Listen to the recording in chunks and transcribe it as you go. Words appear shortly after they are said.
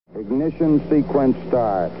Ignition sequence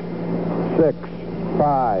start. 6,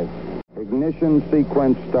 5. Ignition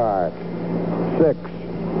sequence start. 6,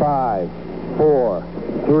 5, 4,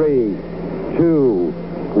 3, 2,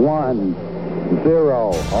 1,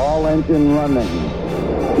 0. All engine running.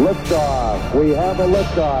 Liftoff. We have a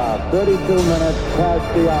liftoff. 32 minutes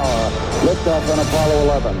past the hour. Liftoff on Apollo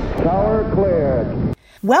 11. Tower cleared.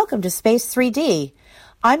 Welcome to Space 3D.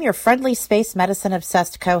 I'm your friendly space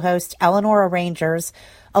medicine-obsessed co-host, Eleanor Rangers,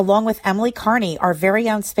 along with Emily Carney, our very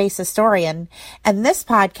own space historian. And this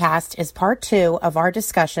podcast is part 2 of our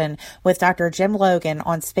discussion with Dr. Jim Logan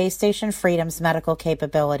on Space Station Freedom's medical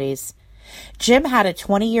capabilities. Jim had a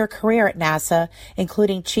 20-year career at NASA,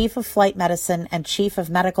 including Chief of Flight Medicine and Chief of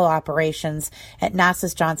Medical Operations at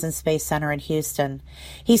NASA's Johnson Space Center in Houston.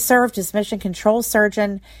 He served as Mission Control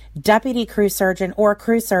Surgeon, Deputy Crew Surgeon or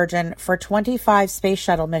Crew Surgeon for 25 Space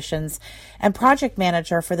Shuttle missions, and Project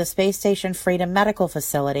Manager for the Space Station Freedom Medical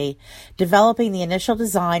Facility, developing the initial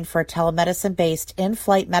design for a telemedicine-based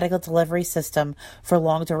in-flight medical delivery system for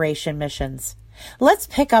long-duration missions. Let's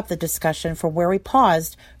pick up the discussion from where we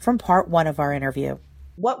paused from part 1 of our interview.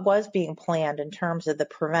 What was being planned in terms of the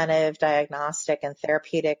preventive, diagnostic, and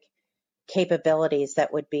therapeutic capabilities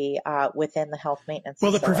that would be within the health maintenance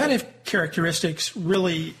facility? Well, the preventive characteristics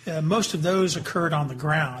really, most of those occurred on the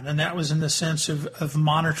ground, and that was in the sense of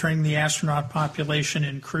monitoring the astronaut population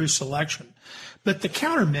and crew selection. But the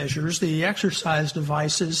countermeasures, the exercise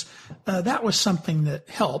devices, that was something that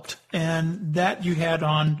helped, and that you had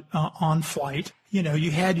on flight. You know, you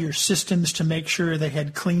had your systems to make sure they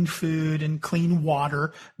had clean food and clean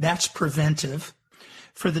water. That's preventive.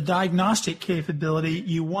 For the diagnostic capability,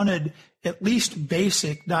 you wanted at least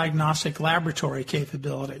basic diagnostic laboratory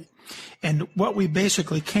capability. And what we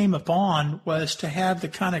basically came upon was to have the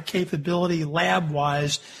kind of capability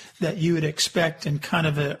lab-wise that you would expect in kind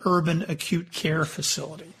of an urban acute care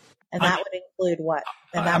facility. And that would include what?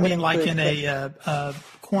 And that I mean, like in a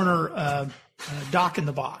corner dock in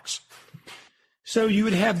the box. So you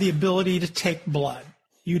would have the ability to take blood.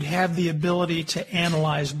 You'd have the ability to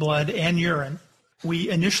analyze blood and urine. We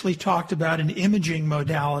initially talked about an imaging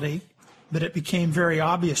modality, but it became very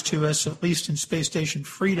obvious to us, at least in Space Station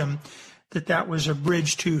Freedom, that that was a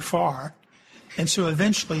bridge too far. And so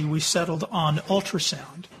eventually we settled on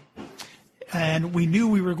ultrasound. And we knew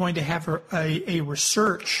we were going to have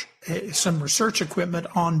some research equipment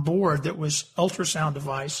on board that was ultrasound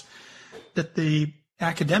device that the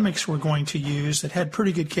academics were going to use that had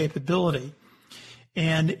pretty good capability.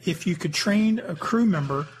 And if you could train a crew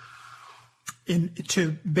member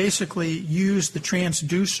to basically use the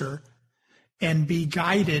transducer and be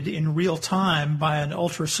guided in real time by an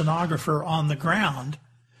ultrasonographer on the ground,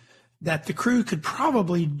 that the crew could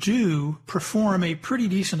probably perform a pretty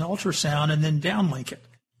decent ultrasound and then downlink it.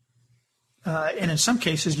 And in some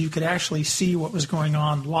cases, you could actually see what was going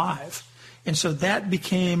on live. And so that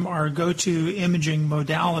became our go-to imaging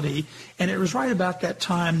modality. And it was right about that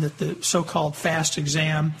time that the so-called FAST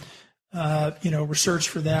exam, research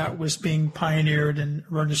for that was being pioneered in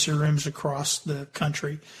emergency rooms across the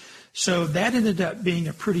country. So that ended up being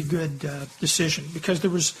a pretty good decision, because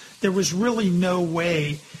there was really no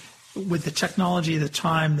way with the technology of the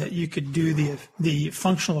time that you could do the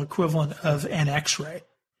functional equivalent of an X-ray.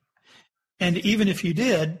 And even if you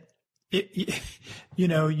did,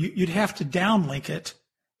 you'd have to downlink it.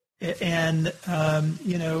 And,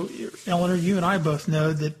 Eleanor, you and I both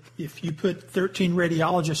know that if you put 13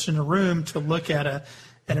 radiologists in a room to look at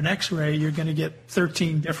an X-ray, you're going to get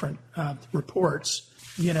 13 different reports.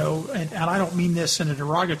 And I don't mean this in a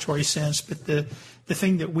derogatory sense, but the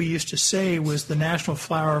thing that we used to say was the national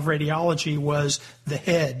flower of radiology was the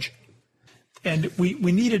hedge. And we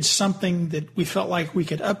needed something that we felt like we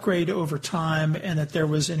could upgrade over time and that there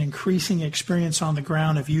was an increasing experience on the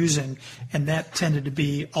ground of using, and that tended to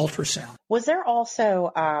be ultrasound. Was there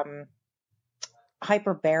also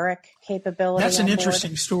hyperbaric capability? That's an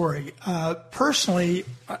interesting story. Personally,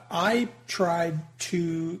 I tried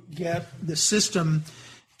to get the system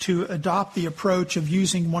to adopt the approach of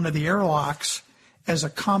using one of the airlocks as a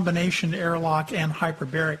combination airlock and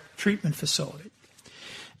hyperbaric treatment facility.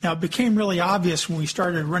 Now, it became really obvious when we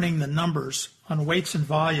started running the numbers on weights and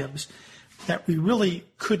volumes that we really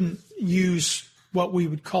couldn't use what we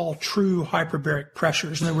would call true hyperbaric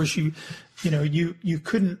pressures. In other words, you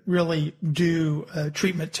couldn't really do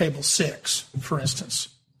treatment table 6, for instance,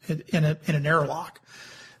 in an airlock.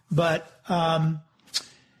 But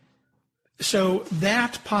so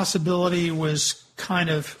that possibility was kind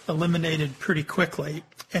of eliminated pretty quickly.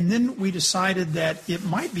 And then we decided that it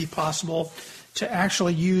might be possible to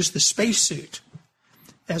actually use the spacesuit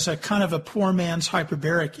as a kind of a poor man's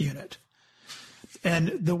hyperbaric unit. And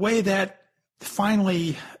the way that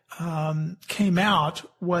finally came out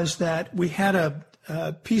was that we had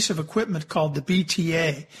a piece of equipment called the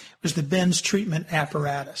BTA. It was the Benz treatment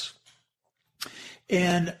apparatus.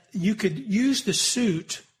 And you could use the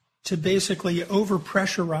suit to basically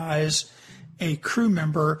overpressurize a crew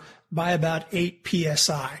member by about 8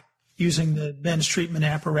 psi using the Benz treatment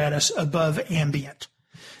apparatus above ambient.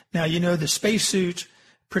 Now, the spacesuit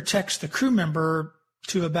protects the crew member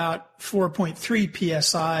to about 4.3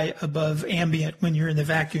 psi above ambient when you're in the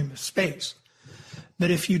vacuum of space.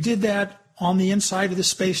 But if you did that on the inside of the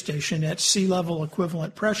space station at sea level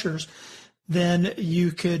equivalent pressures, then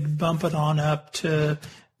you could bump it on up to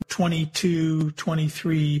 22,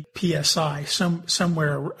 23 psi,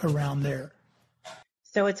 somewhere around there.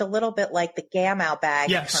 So it's a little bit like the Gamow bag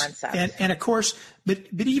concept. And of course, but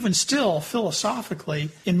even still, philosophically,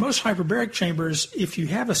 in most hyperbaric chambers, if you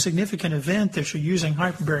have a significant event that you're using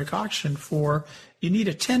hyperbaric oxygen for, you need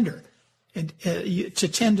a tender to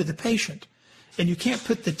tend to the patient. And you can't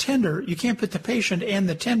put the patient and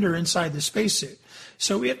the tender inside the spacesuit.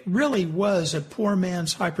 So it really was a poor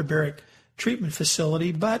man's hyperbaric treatment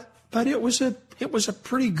facility, but it was a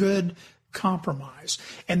pretty good compromise.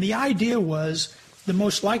 And the idea was the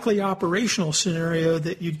most likely operational scenario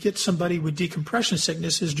that you'd get somebody with decompression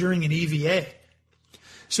sickness is during an EVA.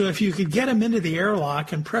 So if you could get them into the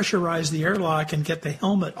airlock and pressurize the airlock and get the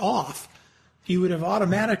helmet off, you would have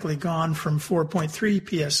automatically gone from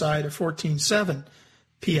 4.3 psi to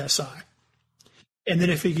 14.7 psi. And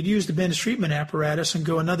then if you could use the Benz treatment apparatus and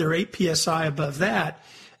go another 8 psi above that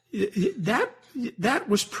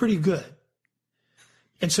was pretty good.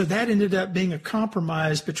 And so that ended up being a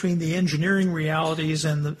compromise between the engineering realities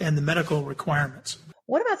and the medical requirements.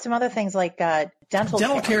 What about some other things like dental care?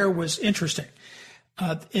 Dental care was interesting.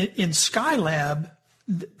 In Skylab,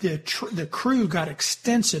 the crew got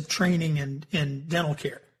extensive training in dental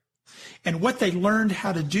care. And what they learned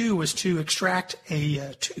how to do was to extract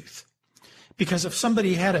a tooth. Because if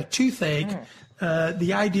somebody had a toothache,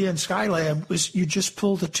 the idea in Skylab was you just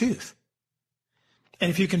pull the tooth. And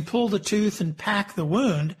if you can pull the tooth and pack the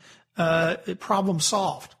wound, problem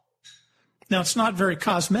solved. Now, it's not very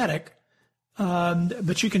cosmetic,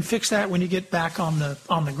 but you can fix that when you get back on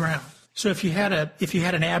the ground. So if you had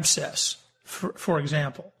an abscess, for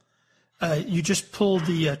example, you just pulled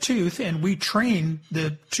the tooth, and we trained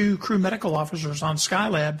the 2 crew medical officers on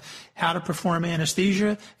Skylab how to perform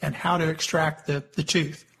anesthesia and how to extract the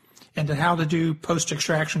tooth, and how to do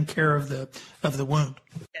post-extraction care of the wound.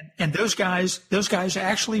 And those guys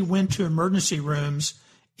actually went to emergency rooms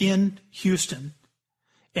in Houston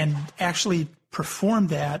and actually performed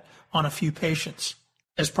that on a few patients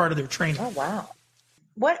as part of their training. Oh, wow.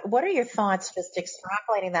 What are your thoughts just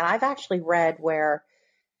extrapolating that? I've actually read where,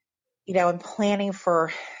 in planning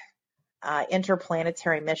for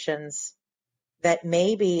interplanetary missions, that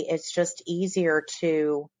maybe it's just easier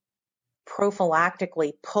to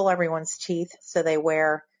prophylactically pull everyone's teeth so they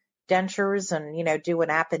wear dentures and, do an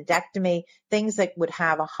appendectomy, things that would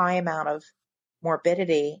have a high amount of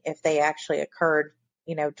morbidity if they actually occurred,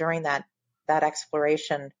 during that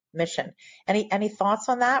exploration mission. Any thoughts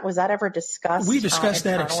on that? Was that ever discussed? We discussed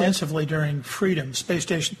that extensively during Freedom,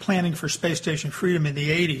 planning for Space Station Freedom in the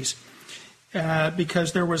 80s.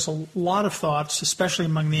 Because there was a lot of thoughts, especially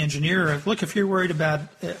among the engineer, of, look, if you're worried about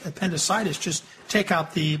appendicitis, just take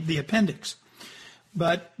out the appendix.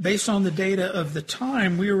 But based on the data of the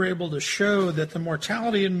time, we were able to show that the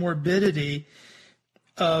mortality and morbidity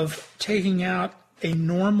of taking out a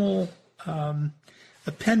normal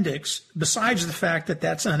appendix, besides the fact that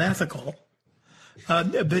that's unethical,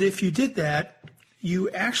 but if you did that, you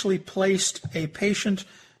actually placed a patient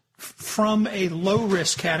from a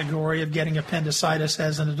low-risk category of getting appendicitis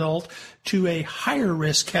as an adult to a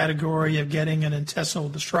higher-risk category of getting an intestinal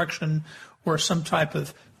obstruction or some type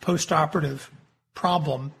of postoperative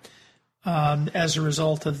problem as a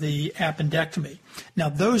result of the appendectomy. Now,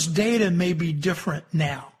 those data may be different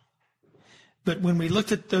now, but when we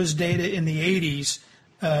looked at those data in the 80s,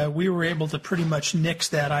 we were able to pretty much nix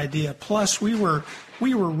that idea. Plus, we were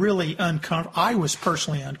really uncomfortable. I was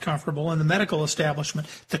personally uncomfortable, and the medical establishment,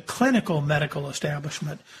 the clinical medical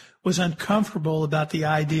establishment, was uncomfortable about the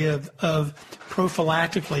idea of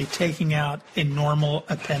prophylactically taking out a normal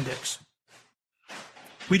appendix.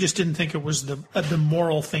 We just didn't think it was the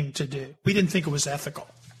moral thing to do. We didn't think it was ethical.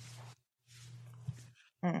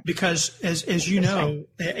 Because, as you know,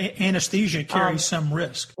 anesthesia carries some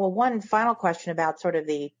risk. Well, one final question about sort of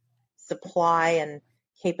the supply and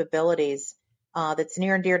capabilities that's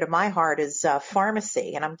near and dear to my heart is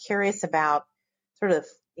pharmacy. And I'm curious about sort of,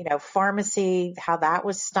 pharmacy, how that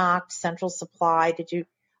was stocked, central supply.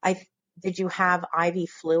 did you have IV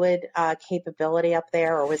fluid capability up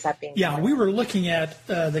there, or was that being? Yeah, we were looking at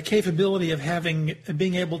the capability of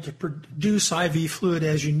being able to produce IV fluid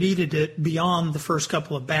as you needed it beyond the first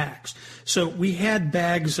couple of bags. So we had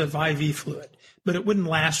bags of IV fluid, but it wouldn't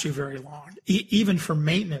last you very long. Even for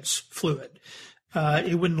maintenance fluid,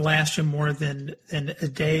 it wouldn't last you more than a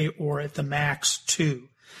day, or at the max 2.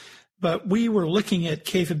 But we were looking at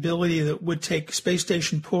capability that would take space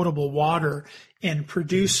station potable water and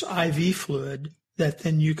produce IV fluid that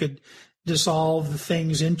then you could dissolve the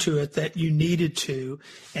things into it that you needed to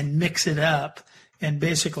and mix it up and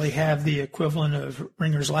basically have the equivalent of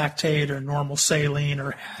Ringer's lactate or normal saline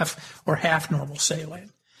or half normal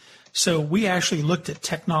saline. So we actually looked at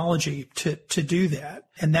technology to do that,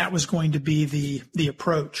 and that was going to be the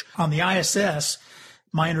approach. On the ISS,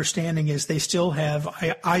 my understanding is they still have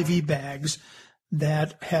IV bags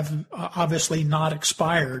that have obviously not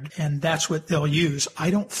expired, and that's what they'll use. I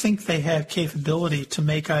don't think they have capability to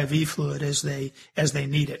make IV fluid as they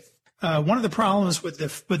need it. One of the problems with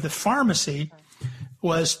the pharmacy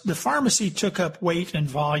was the pharmacy took up weight and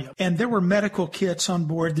volume, and there were medical kits on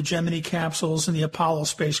board the Gemini capsules and the Apollo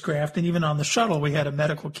spacecraft, and even on the shuttle we had a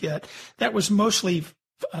medical kit that was mostly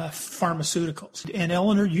pharmaceuticals. And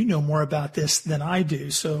Eleanor, you know more about this than I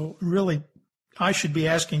do, so really I should be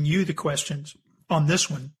asking you the questions on this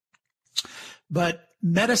one. But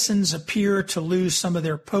medicines appear to lose some of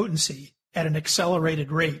their potency at an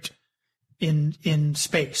accelerated rate in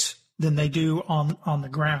space than they do on the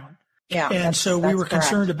ground. Yeah, and so we were correct.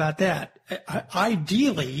 Concerned about that.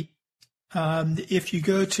 Ideally, if you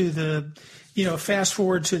go to fast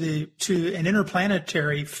forward to an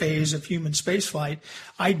interplanetary phase of human spaceflight,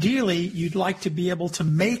 ideally you'd like to be able to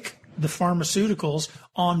make the pharmaceuticals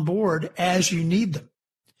on board as you need them.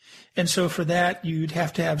 And so for that, you'd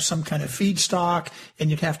have to have some kind of feedstock, and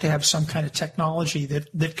you'd have to have some kind of technology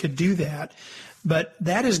that could do that. But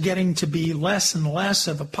that is getting to be less and less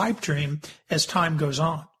of a pipe dream as time goes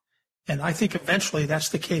on. And I think eventually that's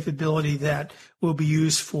the capability that will be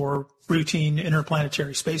used for routine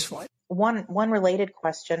interplanetary spaceflight. One related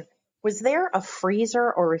question. Was there a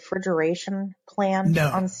freezer or refrigeration plan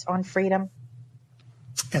on Freedom?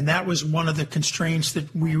 And that was one of the constraints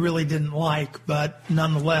that we really didn't like, but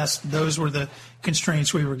nonetheless, those were the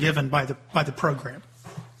constraints we were given by the program.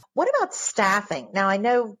 What about staffing? Now, I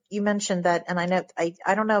know you mentioned that, and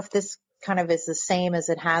I don't know if this kind of is the same as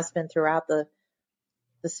it has been throughout the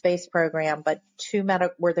space program, but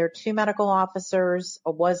were there 2 medical officers,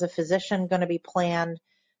 or was a physician going to be planned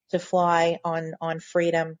to fly on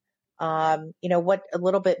Freedom? What a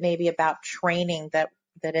little bit maybe about training that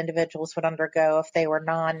individuals would undergo if they were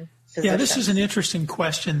non-physicians? Yeah, this is an interesting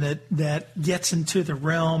question that gets into the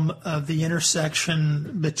realm of the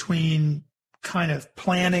intersection between kind of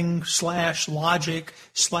planning / logic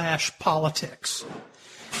 / politics.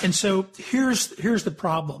 And so here's the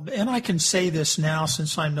problem, and I can say this now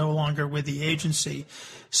since I'm no longer with the agency.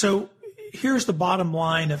 So here's the bottom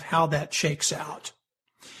line of how that shakes out.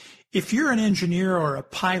 If you're an engineer or a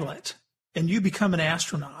pilot and you become an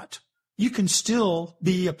astronaut, you can still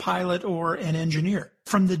be a pilot or an engineer.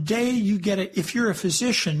 From the day you get it, if you're a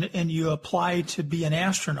physician and you apply to be an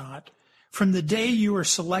astronaut, from the day you are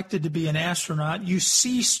selected to be an astronaut, you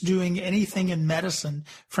cease doing anything in medicine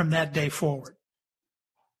from that day forward.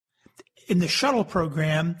 In the shuttle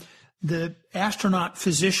program, the astronaut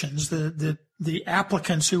physicians, the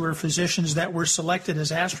applicants who were physicians that were selected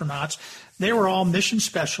as astronauts, they were all mission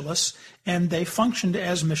specialists, and they functioned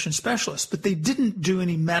as mission specialists, but they didn't do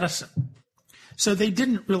any medicine. So they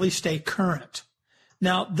didn't really stay current.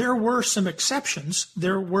 Now, there were some exceptions.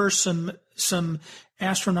 There were some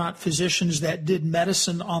astronaut physicians that did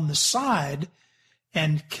medicine on the side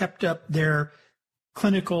and kept up their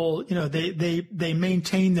clinical, they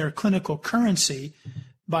maintained their clinical currency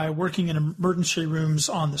by working in emergency rooms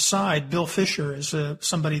on the side. Bill Fisher is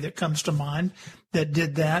somebody that comes to mind that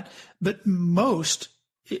did that. But most,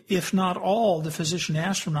 if not all, the physician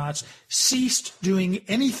astronauts ceased doing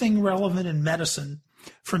anything relevant in medicine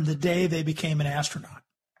from the day they became an astronaut.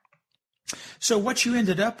 So what you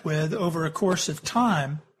ended up with over a course of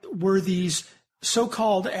time were these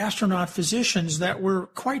so-called astronaut physicians that were,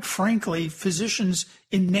 quite frankly, physicians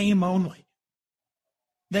in name only.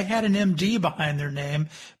 They had an MD behind their name,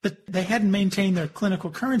 but they hadn't maintained their clinical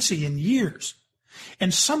currency in years.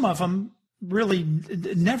 And some of them really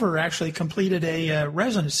never actually completed a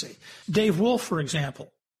residency. Dave Wolf, for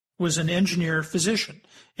example, was an engineer physician,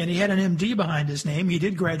 and he had an MD behind his name. He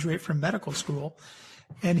did graduate from medical school,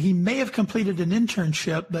 and he may have completed an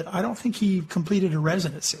internship, but I don't think he completed a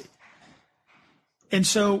residency. And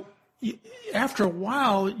so after a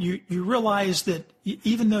while, you realize that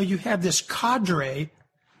even though you have this cadre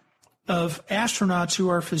of astronauts who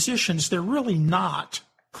are physicians, they're really not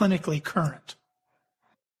clinically current.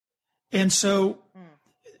 And so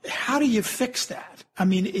how do you fix that? I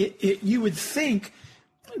mean, you would think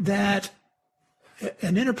that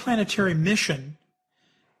an interplanetary mission,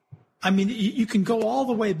 I mean, you can go all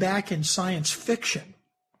the way back in science fiction,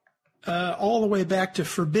 all the way back to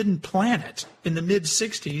Forbidden Planet in the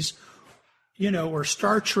mid-'60s, or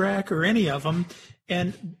Star Trek or any of them,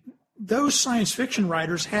 and those science fiction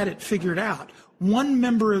writers had it figured out. One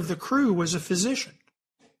member of the crew was a physician,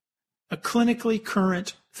 a clinically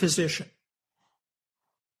current physician.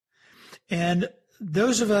 And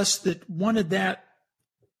those of us that wanted that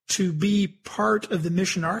to be part of the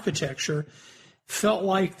mission architecture felt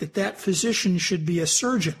like that physician should be a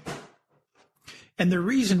surgeon. And the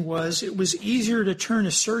reason was it was easier to turn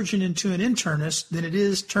a surgeon into an internist than it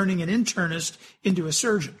is turning an internist into a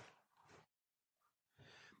surgeon.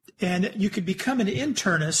 And you could become an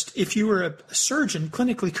internist if you were a surgeon,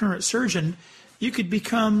 clinically current surgeon. You could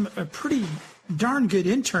become a pretty darn good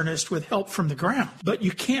internist with help from the ground, but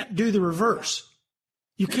you can't do the reverse.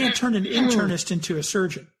 You can't turn an internist into a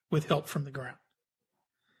surgeon with help from the ground.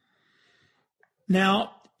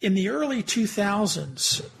 Now, in the early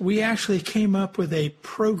 2000s, we actually came up with a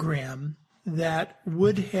program that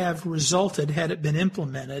would have resulted, had it been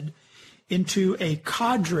implemented, into a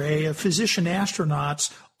cadre of physician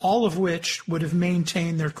astronauts, all of which would have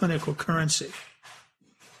maintained their clinical currency.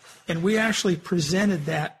 And we actually presented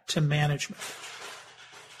that to management.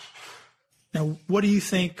 Now, what do you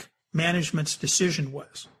think management's decision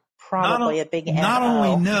was? Probably a big no. Not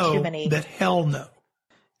only no, but hell no.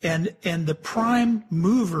 And the prime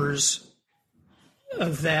movers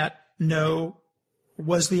of that no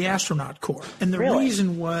was the astronaut corps. And the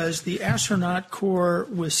reason was the astronaut corps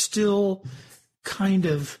was still kind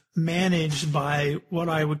of managed by what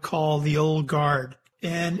I would call the old guard.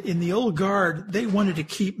 And in the old guard, they wanted to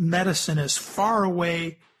keep medicine as far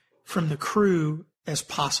away from the crew as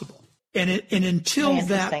possible. And until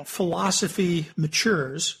that philosophy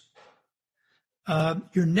matures,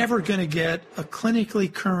 you're never going to get a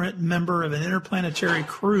clinically current member of an interplanetary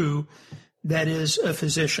crew that is a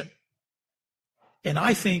physician. And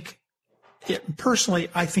I think, personally,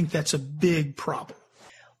 I think that's a big problem.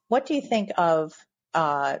 What do you think of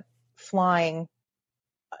flying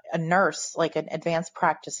a nurse, like an advanced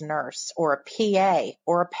practice nurse, or a PA,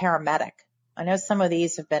 or a paramedic? I know some of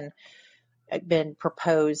these have been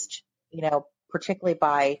proposed, particularly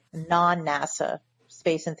by non-NASA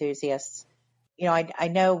space enthusiasts. I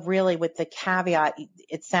know really with the caveat,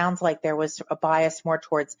 it sounds like there was a bias more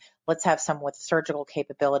towards let's have someone with surgical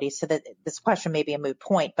capabilities, so that this question may be a moot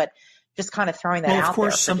point, but just kind of throwing that out there. Well, of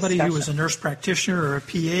course, somebody discussion. who was a nurse practitioner or a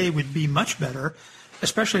PA would be much better,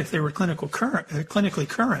 especially if they were clinically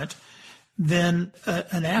current, than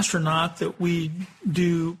an astronaut that we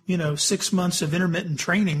do, 6 months of intermittent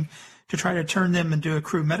training to try to turn them into a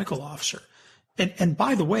crew medical officer. And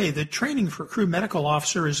by the way, the training for crew medical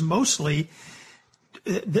officer is mostly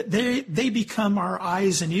they become our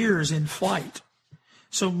eyes and ears in flight.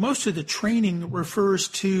 So most of the training refers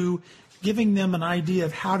to giving them an idea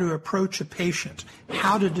of how to approach a patient,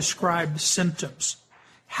 how to describe symptoms,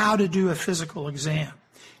 how to do a physical exam,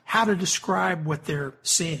 how to describe what they're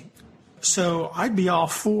seeing. So I'd be all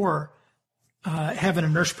for having a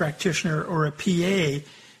nurse practitioner or a PA,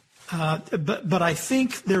 but I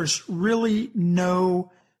think there's really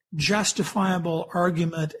no justifiable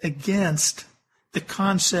argument against the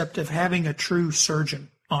concept of having a true surgeon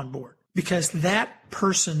on board, because that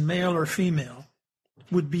person, male or female,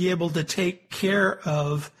 would be able to take care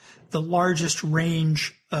of the largest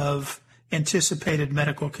range of anticipated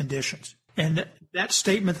medical conditions. And that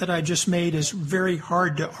statement that I just made is very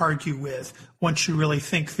hard to argue with once you really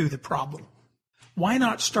think through the problem. Why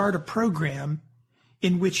not start a program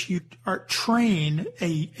in which you train a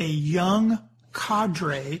young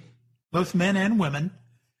cadre, both men and women,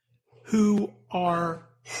 who are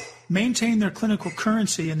maintain their clinical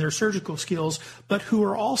currency and their surgical skills, but who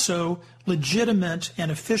are also legitimate and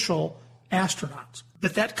official astronauts.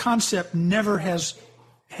 But that concept never has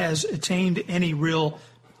attained any real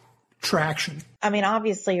traction. I mean,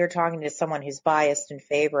 obviously you're talking to someone who's biased in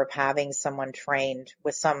favor of having someone trained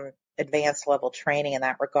with some advanced level training in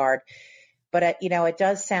that regard. But, it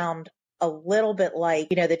does sound a little bit like,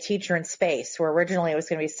 the teacher in space, where originally it was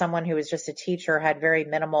going to be someone who was just a teacher, had very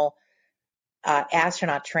minimal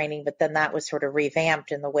astronaut training, but then that was sort of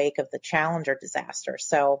revamped in the wake of the Challenger disaster.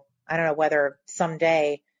 So I don't know whether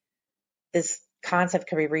someday this concept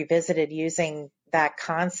could be revisited using that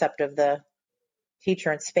concept of the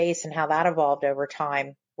Future in Space and how that evolved over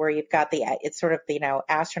time, where you've got it's sort of,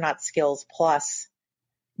 astronaut skills plus.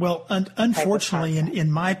 Well, unfortunately,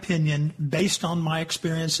 in my opinion, based on my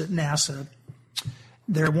experience at NASA,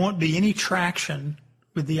 there won't be any traction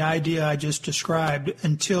with the idea I just described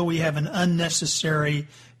until we have an unnecessary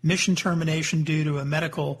mission termination due to a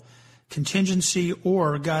medical contingency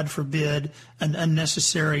or, God forbid, an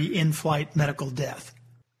unnecessary in-flight medical death.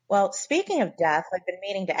 Well, speaking of death, I've been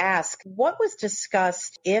meaning to ask, what was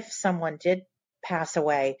discussed if someone did pass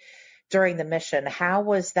away during the mission? How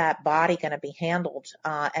was that body going to be handled,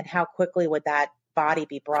 and how quickly would that body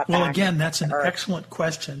be brought back? Well, again, that's an excellent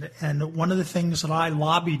question. And one of the things that I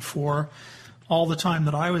lobbied for all the time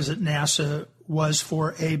that I was at NASA was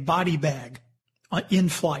for a body bag in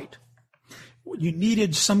flight. You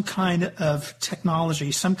needed some kind of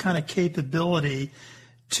technology, some kind of capability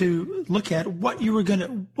to look at what are you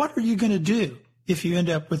going to do if you end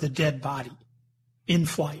up with a dead body in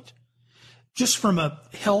flight. Just from a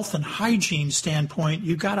health and hygiene standpoint,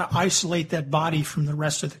 you've got to isolate that body from the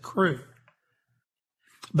rest of the crew.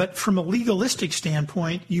 But from a legalistic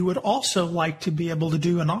standpoint, you would also like to be able to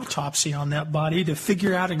do an autopsy on that body to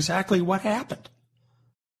figure out exactly what happened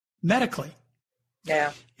medically.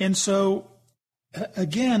 Yeah. And so,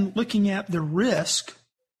 again, looking at the risk,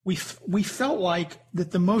 we felt like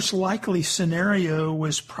that the most likely scenario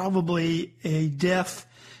was probably a death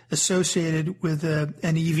associated with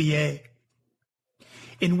an EVA,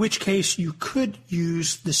 in which case you could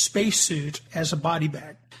use the spacesuit as a body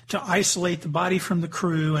bag to isolate the body from the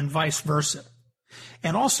crew and vice versa.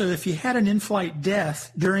 And also, if you had an in-flight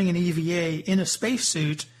death during an EVA in a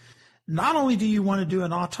spacesuit, not only do you want to do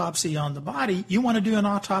an autopsy on the body, you want to do an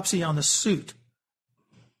autopsy on the suit.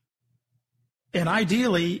 And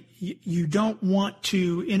ideally, you don't want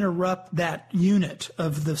to interrupt that unit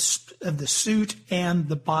of the suit and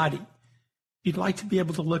the body. You'd like to be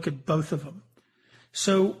able to look at both of them.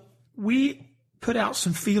 So we put out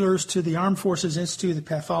some feelers to the Armed Forces Institute of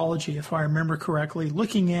Pathology, if I remember correctly,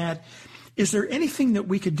 looking at, is there anything that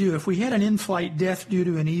we could do if we had an in-flight death due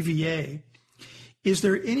to an EVA? Is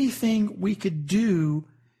there anything we could do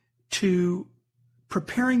to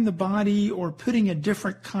preparing the body or putting a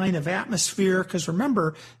different kind of atmosphere? Because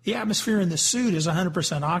remember, the atmosphere in the suit is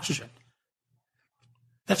 100% oxygen.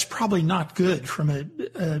 That's probably not good from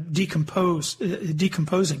a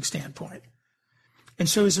decomposing standpoint. And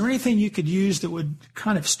so is there anything you could use that would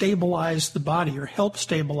kind of stabilize the body or help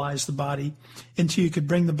stabilize the body until you could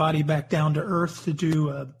bring the body back down to Earth to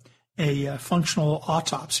do a functional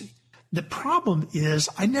autopsy? The problem is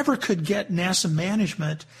I never could get NASA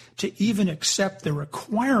management to even accept the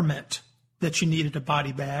requirement that you needed a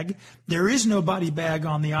body bag. There is no body bag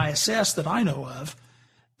on the ISS that I know of.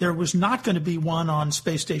 There was not going to be one on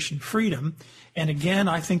Space Station Freedom. And again,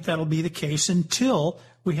 I think that'll be the case until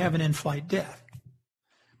we have an in-flight death.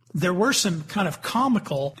 There were some kind of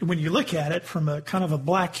comical, when you look at it from a kind of a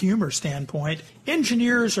black humor standpoint,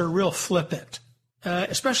 engineers are real flippant,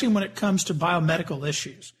 especially when it comes to biomedical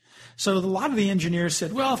issues. So a lot of the engineers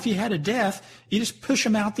said, well, if you had a death, you just push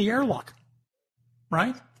them out the airlock,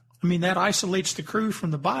 right? I mean, that isolates the crew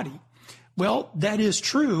from the body. Well, that is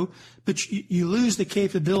true, but you lose the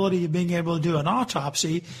capability of being able to do an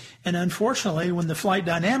autopsy. And unfortunately, when the flight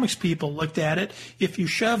dynamics people looked at it, if you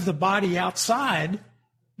shove the body outside,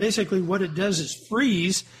 basically what it does is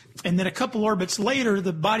freeze, and then a couple orbits later,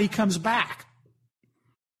 the body comes back.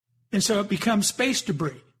 And so it becomes space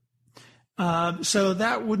debris. So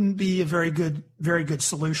that wouldn't be a very good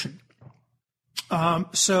solution.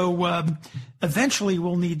 So eventually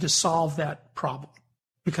we'll need to solve that problem,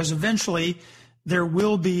 because eventually there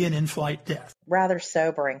will be an in-flight death. Rather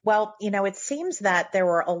sobering. Well, it seems that there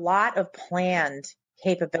were a lot of planned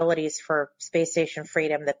capabilities for Space Station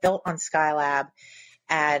Freedom that built on Skylab,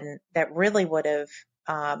 and that really would have,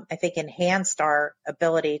 I think, enhanced our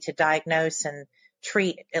ability to diagnose and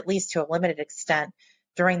treat, at least to a limited extent,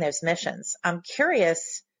 during those missions. I'm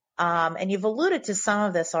curious, and you've alluded to some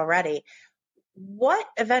of this already, what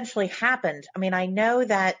eventually happened? I mean, I know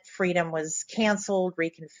that Freedom was canceled,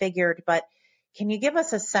 reconfigured, but can you give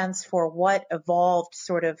us a sense for what evolved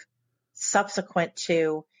sort of subsequent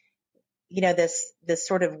to, this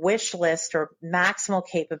sort of wish list or maximal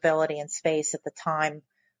capability in space at the time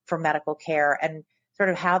for medical care, and sort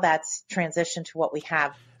of how that's transitioned to what we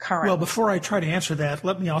have currently? Well, before I try to answer that,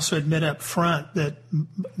 let me also admit up front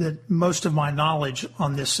that most of my knowledge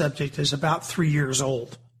on this subject is about 3 years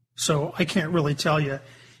old. So I can't really tell you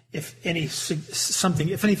if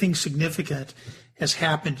anything significant has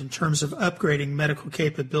happened in terms of upgrading medical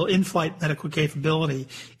capability, in-flight medical capability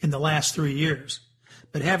in the last 3 years.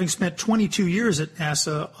 But having spent 22 years at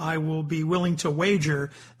NASA, I will be willing to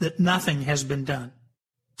wager that nothing has been done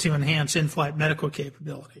to enhance in-flight medical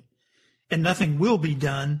capability. And nothing will be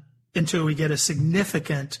done until we get a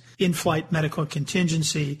significant in-flight medical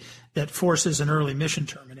contingency that forces an early mission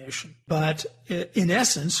termination. But in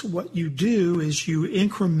essence, what you do is you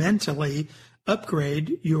incrementally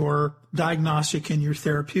upgrade your diagnostic and your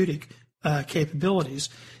therapeutic capabilities.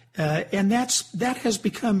 And that has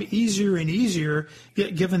become easier and easier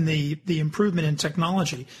given the improvement in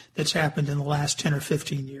technology that's happened in the last 10 or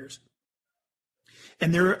 15 years.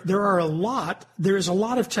 And there is a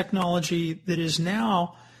lot of technology that is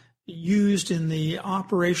now used in the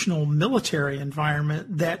operational military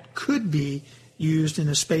environment that could be used in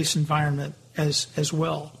a space environment as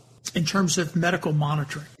well in terms of medical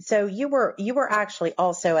monitoring. So you were actually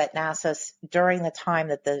also at NASA during the time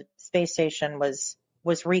that the space station was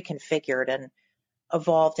reconfigured and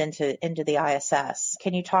evolved into the ISS.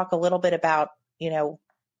 Can you talk a little bit about,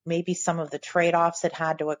 maybe some of the trade-offs that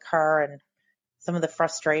had to occur and some of the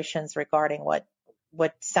frustrations regarding what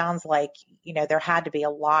sounds like, there had to be a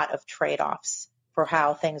lot of trade-offs for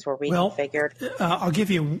how things were reconfigured? Well, I'll give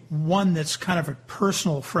you one that's kind of a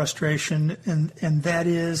personal frustration, and that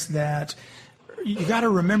is that you got to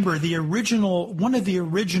remember one of the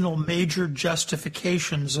original major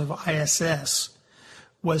justifications of ISS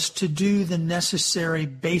was to do the necessary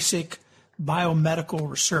basic biomedical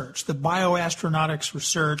research, the bioastronautics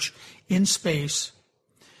research in space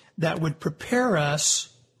that would prepare us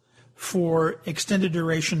for extended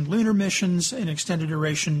duration lunar missions and extended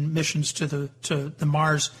duration missions to the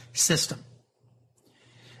Mars system.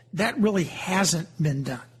 That really hasn't been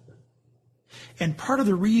done. And part of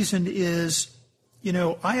the reason is,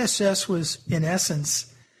 ISS was in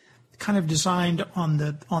essence kind of designed on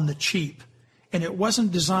the cheap. And it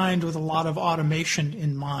wasn't designed with a lot of automation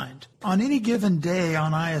in mind. On any given day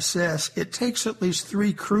on ISS, it takes at least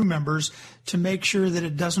 3 crew members to make sure that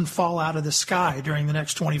it doesn't fall out of the sky during the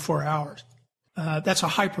next 24 hours. That's a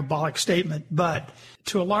hyperbolic statement, but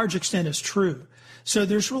to a large extent it's true. So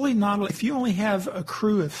there's really not, if you only have a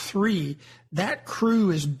crew of 3, that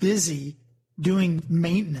crew is busy doing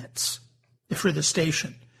maintenance for the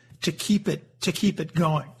station to keep it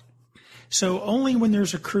going. So only when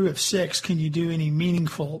there's a crew of 6 can you do any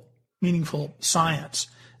meaningful science,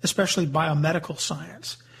 especially biomedical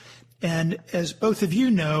science. And as both of you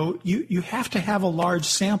know, you have to have a large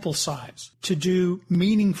sample size to do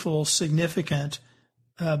meaningful, significant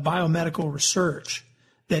biomedical research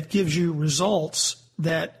that gives you results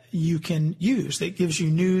that you can use, that gives you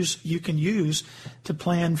news you can use to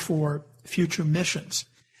plan for future missions.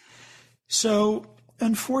 So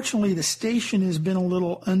unfortunately, the station has been a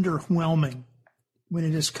little underwhelming when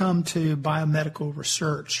it has come to biomedical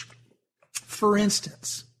research. For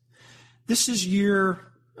instance, this is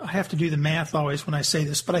I have to do the math always when I say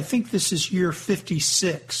this, but I think this is year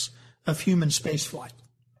 56 of human spaceflight.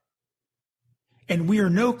 And we are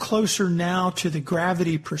no closer now to the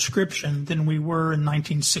gravity prescription than we were in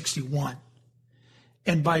 1961.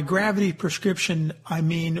 And by gravity prescription, I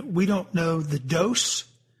mean we don't know the dose,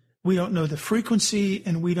 we don't know the frequency,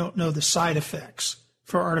 and we don't know the side effects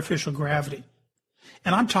for artificial gravity.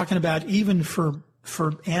 And I'm talking about even for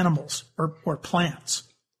animals or plants.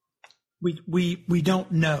 We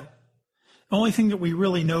don't know. The only thing that we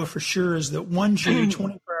really know for sure is that 1G,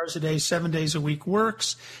 24 hours a day, 7 days a week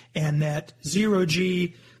works, and that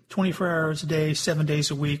 0G, 24 hours a day, 7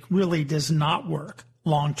 days a week really does not work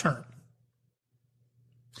long term.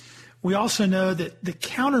 We also know that the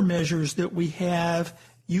countermeasures that we have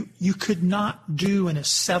you could not do in a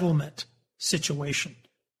settlement situation.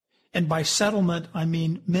 And by settlement, I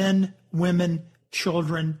mean men, women,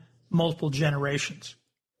 children, multiple generations.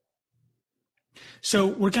 So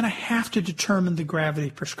we're going to have to determine the gravity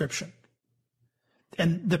prescription.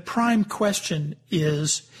 And the prime question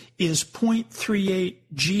is 0.38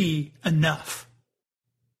 G enough?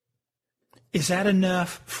 Is that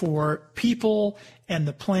enough for people and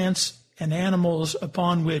the plants and animals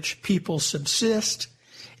upon which people subsist?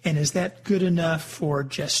 And is that good enough for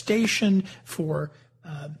gestation, for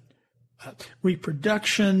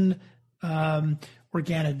reproduction,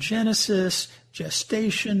 organogenesis,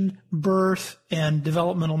 gestation, birth, and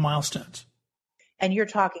developmental milestones? And you're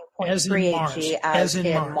talking 0.38 G as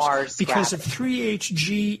in Mars. Because gravity. if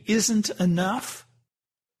 3Hg isn't enough,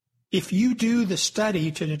 if you do the study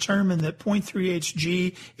to determine that 0.38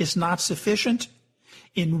 G is not sufficient,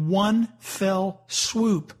 in one fell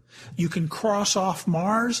swoop, you can cross off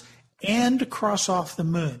Mars and cross off the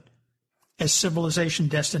moon as civilization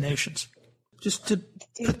destinations. Just to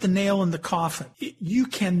put the nail in the coffin, you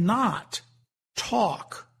cannot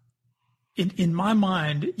talk In my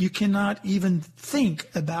mind, you cannot even think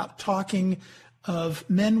about talking of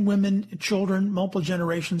men, women, children, multiple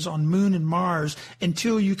generations on Moon and Mars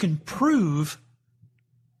until you can prove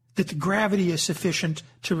that the gravity is sufficient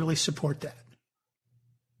to really support that.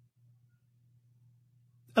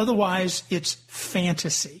 Otherwise, it's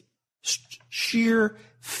fantasy, sheer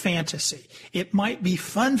fantasy. It might be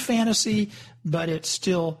fun fantasy, but it's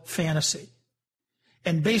still fantasy.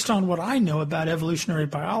 And based on what I know about evolutionary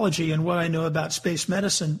biology and what I know about space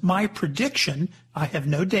medicine, my prediction, I have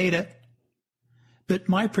no data, but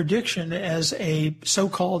my prediction as a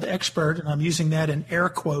so-called expert, and I'm using that in air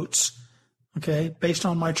quotes, okay, based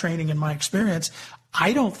on my training and my experience,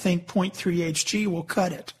 I don't think 0.3 Hg will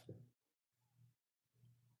cut it.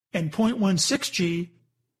 And 0.16 G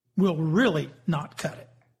will really not cut it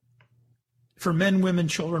for men, women,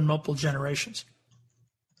 children, multiple generations.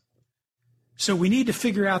 So we need to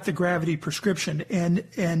figure out the gravity prescription,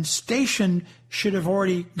 and Station should have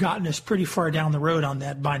already gotten us pretty far down the road on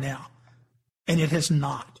that by now, and it has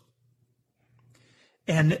not.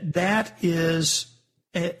 And that is,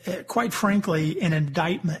 quite frankly, an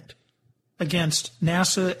indictment against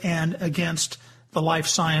NASA and against the life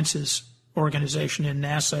sciences organization in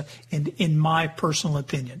NASA, and in my personal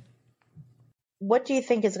opinion. What do you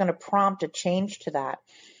think is going to prompt a change to that?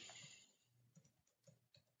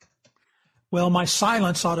 Well, my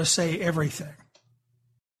silence ought to say everything.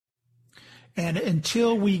 And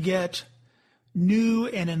until we get new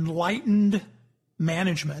and enlightened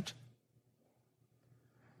management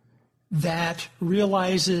that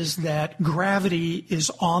realizes that gravity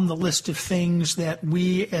is on the list of things that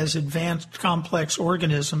we as advanced complex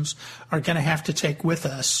organisms are going to have to take with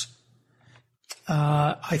us,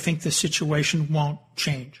 I think the situation won't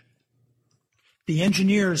change. The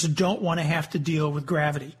engineers don't want to have to deal with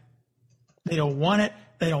gravity. They don't want it.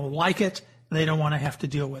 They don't like it. They don't want to have to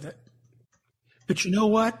deal with it. But you know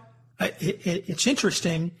what? It's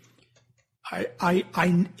interesting. I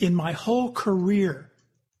in my whole career,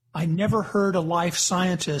 I never heard a life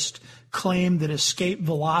scientist claim that escape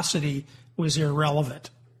velocity was irrelevant.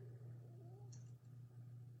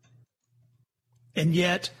 And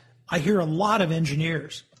yet, I hear a lot of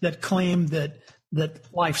engineers that claim that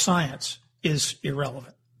life science is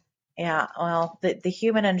irrelevant. Yeah, well, the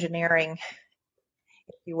human engineering,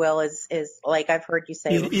 if you will, is like I've heard you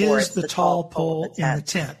say it before. It is the tall pole in the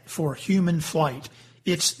tent for human flight.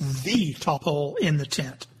 It's the tall pole in the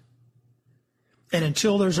tent. And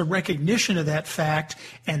until there's a recognition of that fact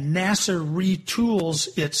and NASA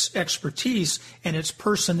retools its expertise and its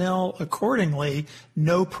personnel accordingly,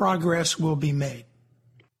 no progress will be made.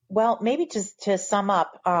 Well, maybe just to sum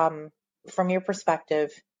up, from your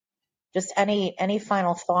perspective, just any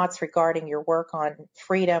final thoughts regarding your work on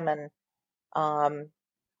freedom and,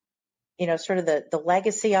 sort of the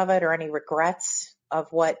legacy of it, or any regrets of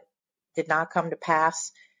what did not come to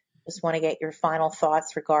pass. Just want to get your final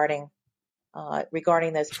thoughts regarding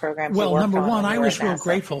those programs. Well, number one, I was real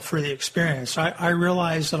grateful for the experience. I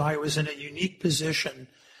realized that I was in a unique position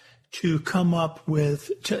to come up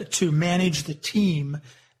with, to manage the team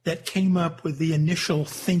that came up with the initial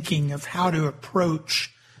thinking of how to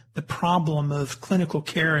approach the problem of clinical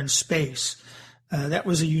care in space. That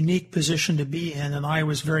was a unique position to be in, and I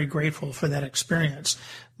was very grateful for that experience.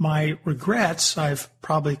 My regrets, I've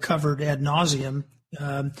probably covered ad nauseum,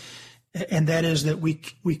 and that is that we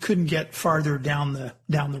couldn't get farther down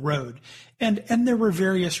the road, and there were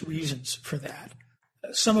various reasons for that.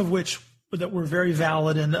 Some of which that were very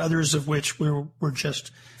valid, and others of which were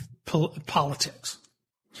just politics.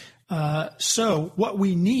 So what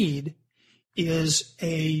we need is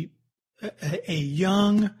a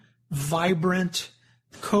young, vibrant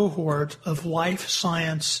cohort of life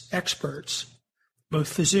science experts, both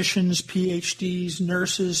physicians, PhDs,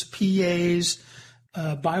 nurses, PAs,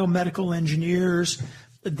 biomedical engineers,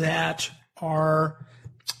 that are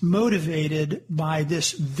motivated by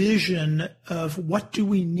this vision of what do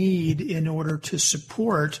we need in order to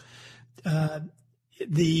support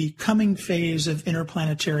the coming phase of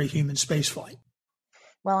interplanetary human spaceflight.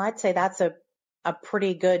 Well, I'd say that's a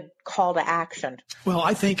pretty good call to action. Well,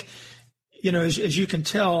 I think, as you can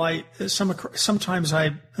tell, sometimes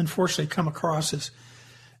I unfortunately come across as,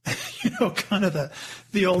 kind of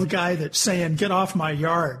the old guy that's saying, get off my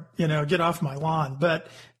yard, get off my lawn. But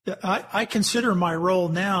I consider my role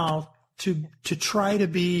now to try to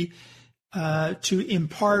be, to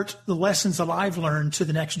impart the lessons that I've learned to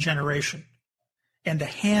the next generation, and to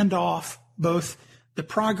hand off both the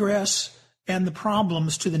progress and the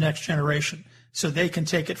problems to the next generation so they can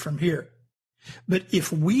take it from here. But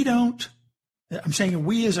if we don't, I'm saying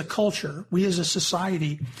we as a culture, we as a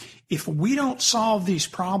society, if we don't solve these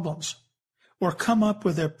problems or come up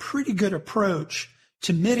with a pretty good approach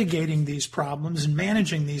to mitigating these problems and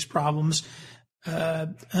managing these problems,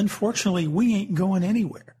 unfortunately, we ain't going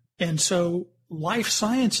anywhere. And so life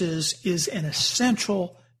sciences is an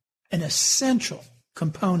essential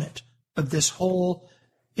component of this whole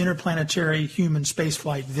interplanetary human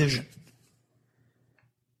spaceflight vision.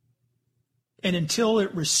 And until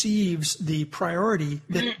it receives the priority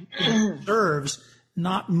that it deserves,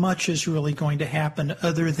 not much is really going to happen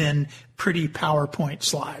other than pretty PowerPoint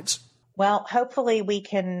slides. Well, hopefully we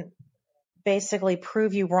can basically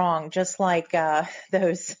prove you wrong, just like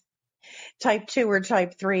those type 2 or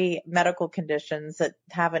type 3 medical conditions that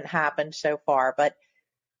haven't happened so far, but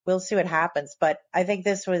we'll see what happens. But I think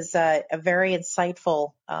this was a very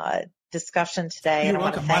insightful discussion today. You're and I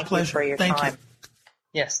welcome. want to thank My you pleasure. for your Thank time. you.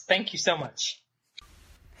 Yes, thank you so much.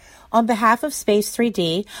 On behalf of Space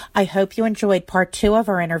 3D, I hope you enjoyed part 2 of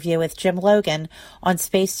our interview with Jim Logan on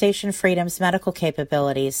Space Station Freedom's medical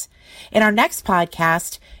capabilities. In our next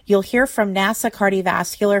podcast, you'll hear from NASA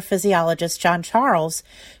cardiovascular physiologist John Charles,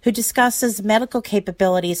 who discusses medical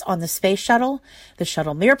capabilities on the Space Shuttle, the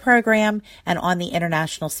Shuttle Mir program, and on the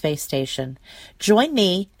International Space Station. Join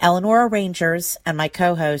me, Eleanor Rangers, and my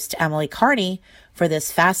co-host Emily Carney for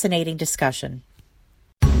this fascinating discussion.